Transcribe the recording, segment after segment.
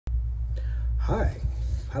Hi,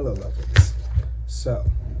 hello lovelies. So,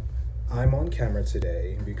 I'm on camera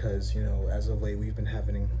today because, as of late we've been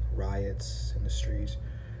having riots in the street,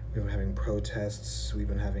 we've been having protests, we've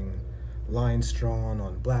been having lines drawn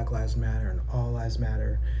on Black Lives Matter and All Lives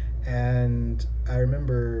Matter. And I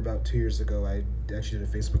remember about 2 years ago, I actually did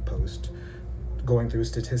a Facebook post going through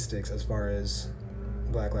statistics as far as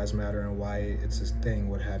Black Lives Matter and why it's this thing,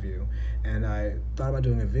 what have you. And I thought about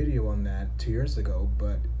doing a video on that 2 years ago,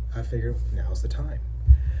 but I figured now's the time.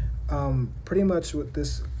 Pretty much what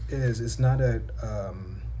this is, it's not a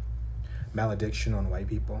malediction on white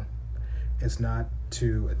people. It's not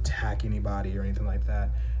to attack anybody or anything like that.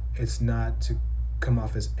 It's not to come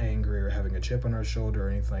off as angry or having a chip on our shoulder or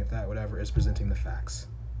anything like that, whatever. It's presenting the facts.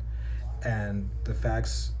 And the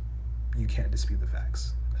facts, you can't dispute the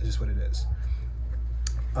facts. That's just what it is.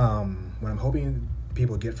 What I'm hoping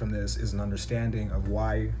people get from this is an understanding of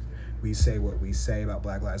why we say what we say about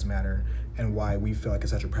Black Lives Matter and why we feel like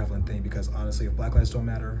it's such a prevalent thing, because honestly, if Black lives don't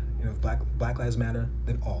matter, if Black lives matter,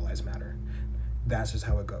 then all lives matter. That's just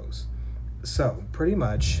how it goes. So pretty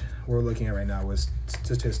much what we're looking at right now is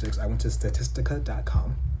statistics. I went to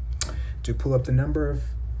statistica.com to pull up the number of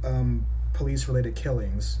police-related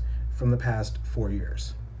killings from the past 4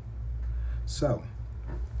 years. So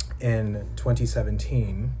in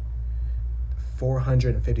 2017,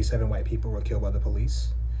 457 white people were killed by the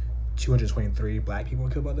police. 223 black people were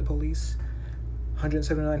killed by the police.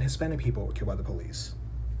 179 Hispanic people were killed by the police.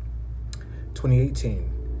 2018,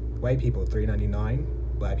 white people 399,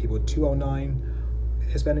 black people 209,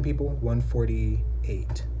 Hispanic people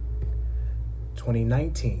 148.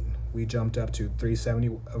 2019, we jumped up to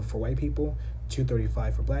 370 for white people,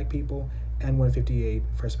 235 for black people, and 158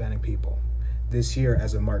 for Hispanic people. This year,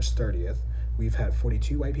 as of March 30th, we've had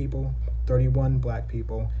 42 white people, 31 black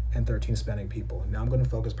people, and 13 Hispanic people. Now I'm going to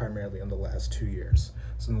focus primarily on the last 2 years.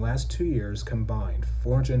 So in the last 2 years combined,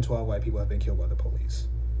 412 white people have been killed by the police.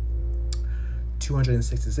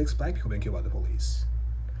 266 black people have been killed by the police.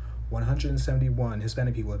 171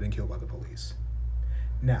 Hispanic people have been killed by the police.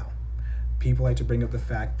 Now, people like to bring up the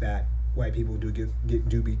fact that white people do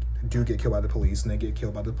get killed by the police, and they get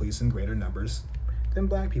killed by the police in greater numbers than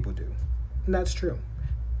black people do. And that's true.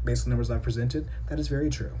 Based on the numbers I've presented, that is very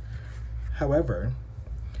true. However,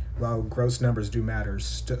 while gross numbers do matter,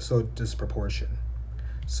 so does proportion.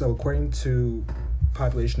 So according to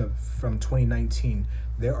population from 2019,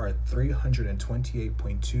 there are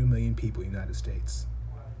 328.2 million people in the United States.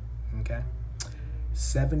 Okay?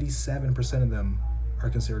 77% of them are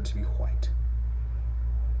considered to be white.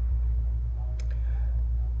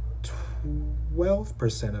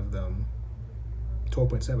 12% of them,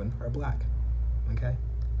 12.7, are black. Okay?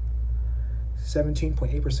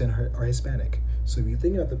 17.8% are Hispanic. So if you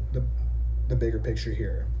think about the bigger picture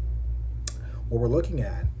here, what we're looking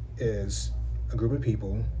at is a group of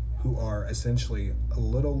people who are essentially a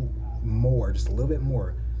little more, just a little bit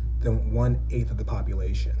more than 1/8 of the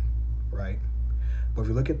population, right? But if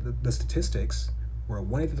you look at the statistics, we're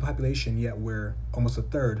 1/8 of the population, yet we're almost a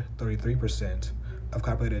third, 33% of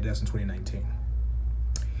copulated deaths in 2019.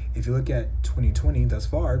 If you look at 2020 thus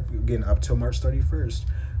far, again up till March 31st,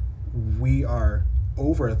 we are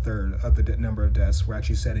over a third of the number of deaths. We're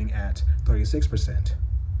actually sitting at 36%.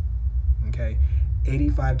 Okay,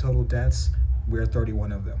 85 total deaths, we're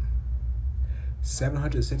 31 of them.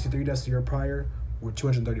 763 deaths the year prior, we're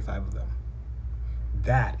 235 of them.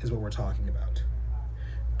 That is what we're talking about.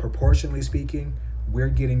 Proportionally speaking, we're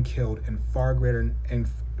getting killed in far greater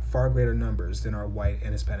numbers than our white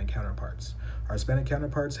and Hispanic counterparts. Our Hispanic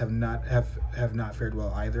counterparts have not fared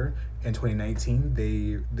well either. In 2019,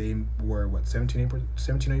 they were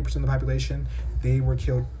 17.8% of the population. They were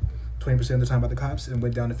killed 20% of the time by the cops and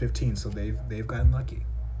went down to 15. So they've gotten lucky.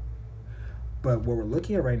 But what we're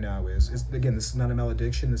looking at right now is again, this is not a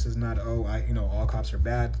malediction. This is not all cops are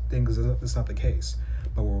bad things. That's not the case.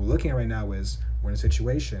 But what we're looking at right now is we're in a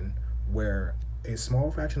situation where a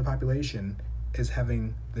small fraction of the population is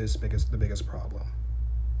having the biggest problem.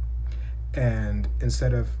 And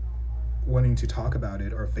instead of wanting to talk about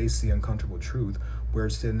it or face the uncomfortable truth, we're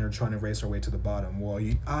sitting there trying to race our way to the bottom. Well,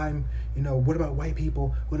 what about white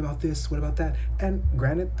people? What about this? What about that? And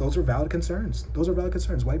granted, those are valid concerns.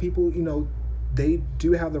 White people, they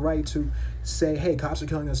do have the right to say, hey, cops are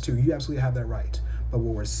killing us too. You absolutely have that right. But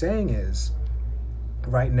what we're saying is,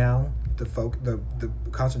 right now, the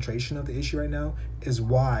concentration of the issue right now is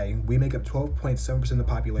why we make up 12.7% of the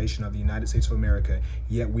population of the United States of America,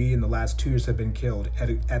 yet we in the last 2 years have been killed at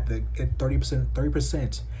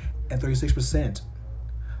 30% and 36%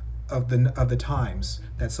 of the times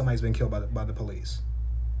that somebody's been killed by the police.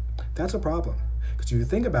 That's a problem. Because if you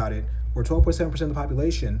think about it, we're 12.7% of the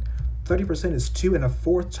population. 30% is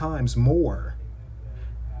 2.25 times more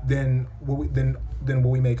than what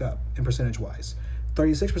we make up in percentage wise.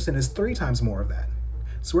 36% is 3 times more of that.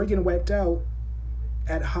 So we're getting wiped out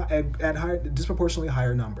at higher, disproportionately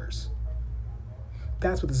higher numbers.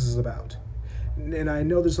 That's what this is about. And I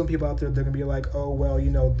know there's some people out there that are gonna be like, oh well, you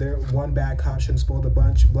know, there one bad cop shouldn't spoil the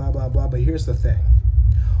bunch, blah blah blah. But here's the thing: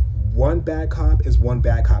 one bad cop is one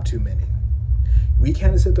bad cop too many. We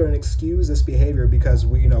can't sit there and excuse this behavior because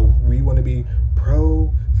we want to be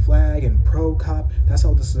pro flag and pro cop. That's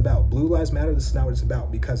not what this is about. Blue lives matter. This is not what it's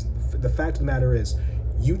about, because the fact of the matter is,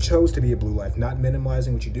 you chose to be a blue life, not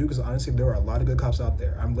minimizing what you do, because honestly, there are a lot of good cops out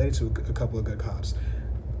there. I'm related to a couple of good cops.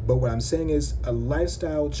 But what I'm saying is, a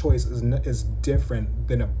lifestyle choice is different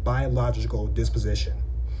than a biological disposition.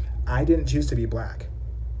 I didn't choose to be black.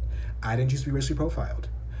 I didn't choose to be racially profiled.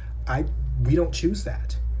 We don't choose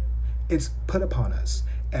that. It's put upon us.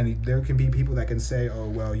 And there can be people that can say, oh,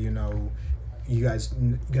 well, you know, you guys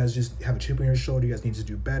just have a chip on your shoulder, you guys need to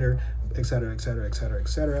do better, et cetera, et cetera, et cetera, et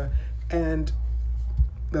cetera. And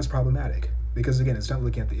that's problematic, because again, it's not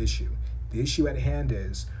looking at the issue. The issue at hand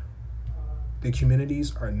is the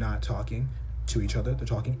communities are not talking to each other, they're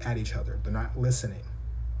talking at each other, they're not listening.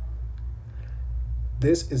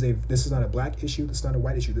 This is not a black issue, this is not a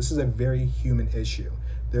white issue, this is a very human issue.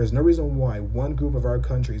 There's no reason why one group of our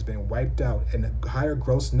country is being wiped out in higher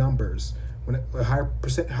gross numbers,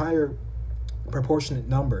 higher proportionate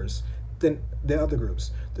numbers than the other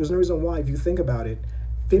groups. There's no reason why, if you think about it,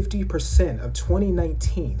 50% of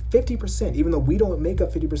 2019, 50%, even though we don't make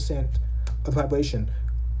up 50% of the population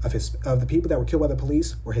of the people that were killed by the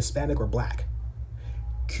police were Hispanic or black.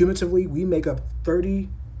 Cumulatively, we make up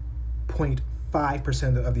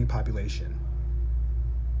 30.5% of the population.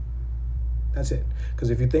 That's it. Because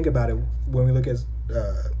if you think about it, when we look at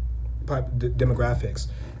demographics,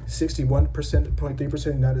 61.3% of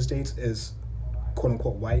the United States is quote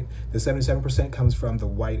unquote white. The 77% comes from the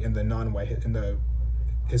white and the non-white and the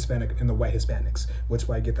Hispanic and the white Hispanics, which is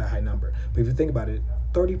why I get that high number. But if you think about it,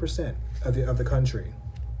 30% of the country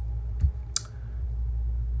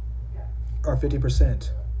are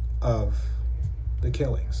 50% of the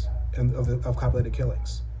killings and of copulated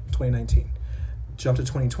killings. 2019, jump to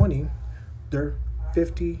 2020, they're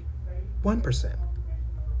 51%.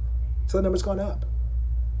 So the number's gone up.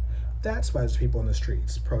 That's why there's people in the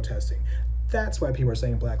streets protesting. That's why people are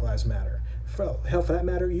saying Black Lives Matter. For that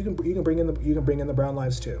matter, you can bring in the brown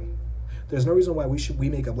lives too. There's no reason why we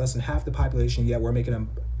make up less than half the population, yet we're making them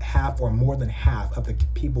half or more than half of the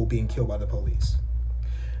people being killed by the police.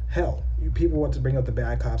 Hell, people want to bring up the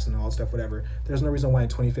bad cops and all that stuff, whatever. There's no reason why in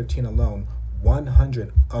 2015 alone,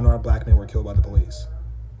 100 unarmed black men were killed by the police.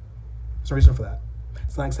 There's no reason for that.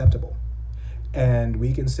 It's not acceptable. And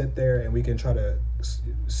we can sit there and we can try to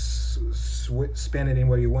spin it any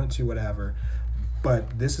way you want to, whatever.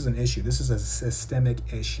 But this is an issue. This is a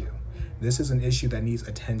systemic issue. This is an issue that needs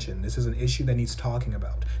attention. This is an issue that needs talking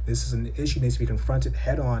about. This is an issue that needs to be confronted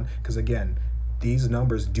head on, because again, these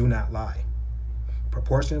numbers do not lie.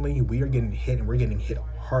 Proportionately, we are getting hit, and we're getting hit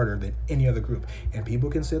harder than any other group. And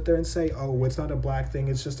people can sit there and say, oh, it's not a black thing,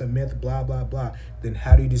 it's just a myth, blah, blah, blah. Then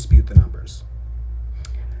how do you dispute the numbers?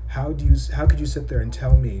 How could you sit there and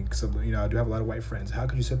tell me, because I do have a lot of white friends, how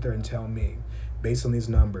could you sit there and tell me, based on these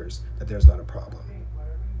numbers, that there's not a problem?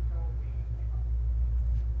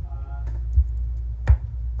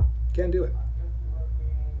 Can't do it.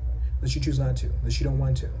 Unless you choose not to, unless you don't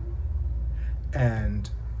want to. And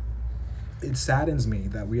it saddens me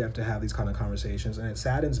that we have to have these kind of conversations, and it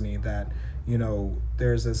saddens me that,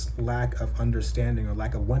 there's this lack of understanding or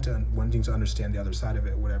lack of wanting to understand the other side of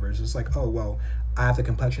it, whatever. It's just like, oh, well, I have the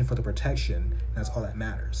complexion for the protection, and that's all that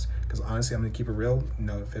matters. Because honestly, I'm going to keep it real.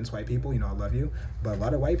 No offense, white people, I love you. But a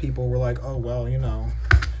lot of white people were like, oh, well,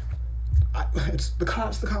 it's the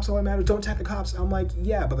cops all that matters. Don't attack the cops. I'm like,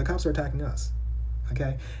 yeah, but the cops are attacking us.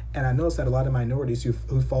 Okay, and I noticed that a lot of minorities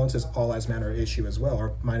who fall into this all lives matter issue as well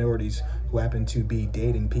are minorities who happen to be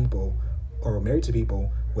dating people or married to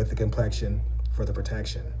people with the complexion for the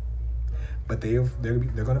protection. But they're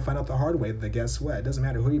going to find out the hard way that guess what? It doesn't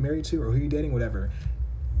matter who you're married to or who you're dating, whatever.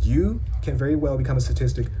 You can very well become a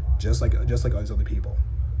statistic just like all these other people.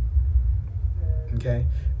 Okay,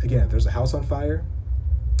 again, if there's a house on fire,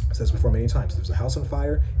 I've said this before many times. If there's a house on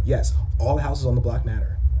fire, yes, all the houses on the block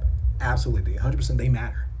matter. Absolutely, 100% they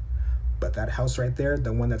matter. But that house right there,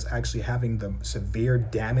 the one that's actually having the severe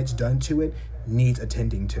damage done to it, needs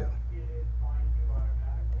attending to.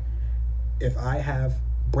 If I have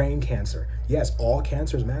brain cancer, yes, all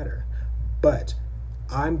cancers matter. But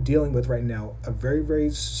I'm dealing with right now a very, very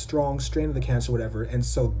strong strain of the cancer, whatever, and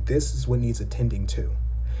so this is what needs attending to.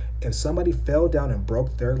 If somebody fell down and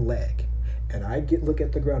broke their leg, and I look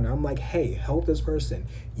at the ground and I'm like, hey, help this person,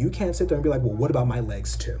 you can't sit there and be like, well, what about my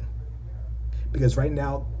legs too? Because right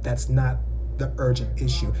now, that's not the urgent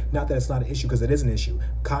issue. Not that it's not an issue, because it is an issue.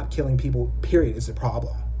 Caught killing people, period, is a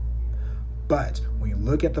problem. But when you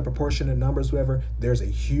look at the proportionate numbers, whatever, there's a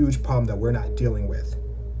huge problem that we're not dealing with.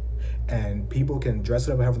 And people can dress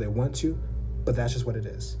it up however they want to, but that's just what it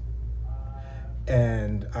is.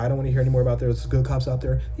 And I don't want to hear any more about there's good cops out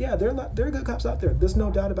there. Yeah, there are good cops out there. There's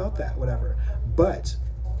no doubt about that, whatever. But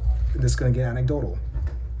this is going to get anecdotal.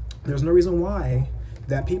 There's no reason why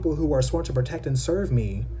that people who are sworn to protect and serve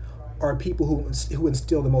me are people who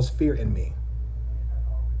instill the most fear in me.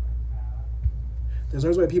 There's no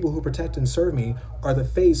reason why people who protect and serve me are the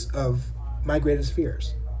face of my greatest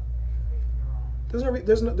fears.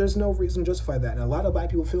 There's no reason to justify that. And a lot of Black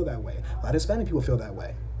people feel that way. A lot of Hispanic people feel that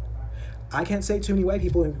way. I can't say too many white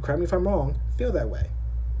people, and correct me if I'm wrong, feel that way.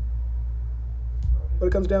 What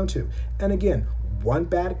it comes down to. And again, one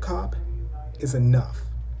bad cop is enough.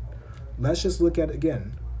 Let's just look at,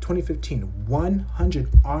 again, 2015, 100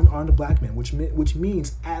 unarmed Black men, which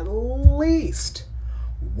means at least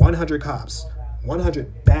 100 cops,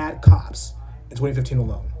 100 bad cops in 2015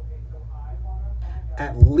 alone.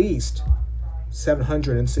 At least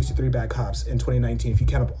 763 bad cops in 2019 if you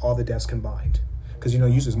count up all the deaths combined. Because,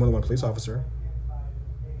 usually there's more than one police officer.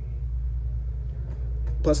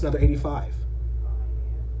 Plus another 85.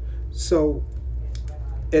 So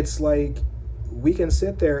it's like we can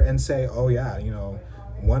sit there and say, oh yeah,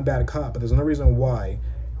 one bad cop, but there's no reason why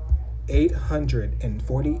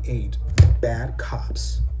 848 bad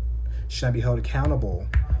cops should not be held accountable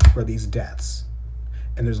for these deaths.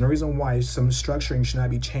 And there's no reason why some structuring should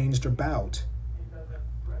not be changed about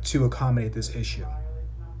to accommodate this issue.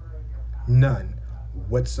 None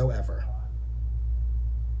whatsoever.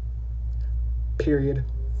 Period.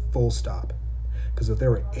 Full stop. Because if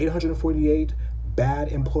there were 848 bad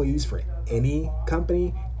employees for any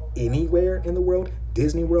company, anywhere in the world,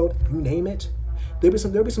 Disney World, you name it, there'd be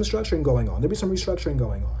some structuring going on. There'd be some restructuring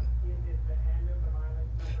going on.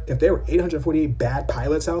 If there were 848 bad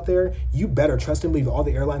pilots out there, you better trust and believe all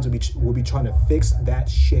the airlines will be trying to fix that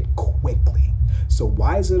shit quickly. So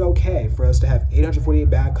why is it okay for us to have 848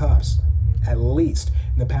 bad cops, at least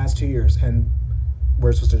in the past 2 years, and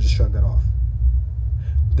we're supposed to just shrug that off?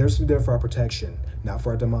 They're there for our protection, not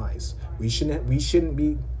for our demise. We shouldn't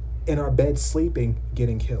be in our bed sleeping,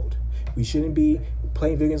 getting killed. We shouldn't be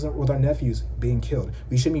playing video games with our nephews, being killed.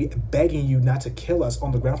 We shouldn't be begging you not to kill us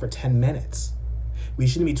on the ground for 10 minutes. We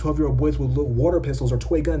shouldn't be 12-year-old boys with little water pistols or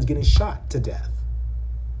toy guns getting shot to death.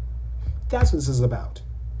 That's what this is about.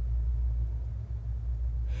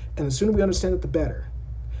 And the sooner we understand it, the better.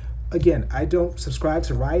 Again, I don't subscribe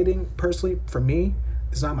to rioting personally. For me,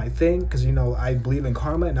 it's not my thing because, I believe in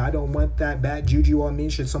karma and I don't want that bad juju on me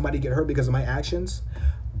should somebody get hurt because of my actions.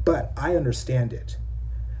 But I understand it.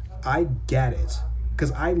 I get it.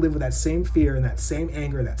 Because I live with that same fear and that same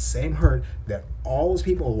anger, that same hurt that all those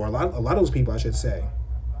people, or a lot of those people, I should say,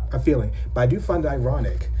 are feeling. But I do find it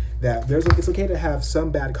ironic that it's okay to have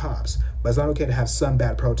some bad cops, but it's not okay to have some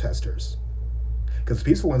bad protesters. Because the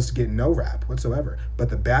peaceful ones get no rap whatsoever. But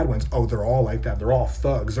the bad ones, oh, they're all like that. They're all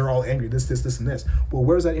thugs. They're all angry. This, and this. Well,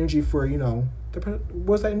 where's that energy for,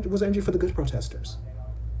 where's that energy for the good protesters?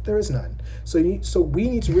 There is none. So we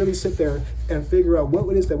need to really sit there and figure out what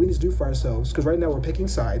it is that we need to do for ourselves. Because right now we're picking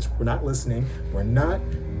sides. We're not listening. We're not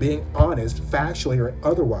being honest, factually or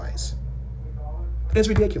otherwise. It's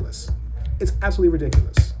ridiculous. It's absolutely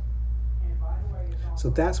ridiculous. So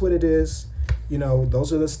that's what it is.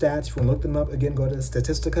 Those are the stats. If you want to look them up, again, go to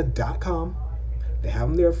statistica.com. They have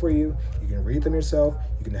them there for you. You can read them yourself.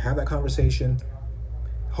 You can have that conversation.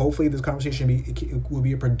 Hopefully this conversation will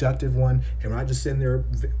be a productive one, and we're not just sitting there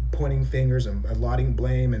pointing fingers and allotting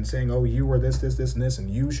blame and saying, oh, you were this, and this, and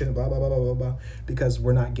you shouldn't, blah, blah, blah, blah, blah, blah, because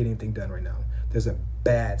we're not getting anything done right now. There's a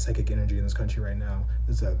bad psychic energy in this country right now.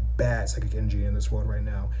 There's a bad psychic energy in this world right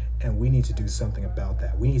now, and we need to do something about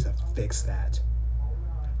that. We need to fix that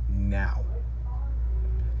now.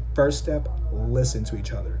 First step, listen to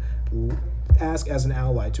each other. Ask as an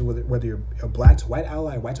ally to whether you're a black to white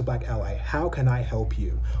ally, white to black ally, how can I help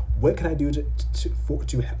you? What can I do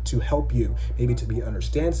to help you? Maybe to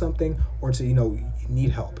understand something or to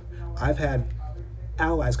need help. I've had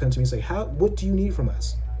allies come to me and say, what do you need from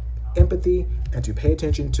us? Empathy and to pay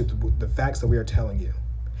attention to the facts that we are telling you.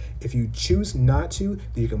 If you choose not to,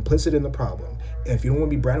 then you're complicit in the problem. And if you don't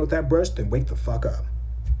want to be branded with that brush, then wake the fuck up.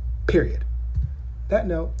 Period. That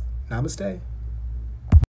note, namaste.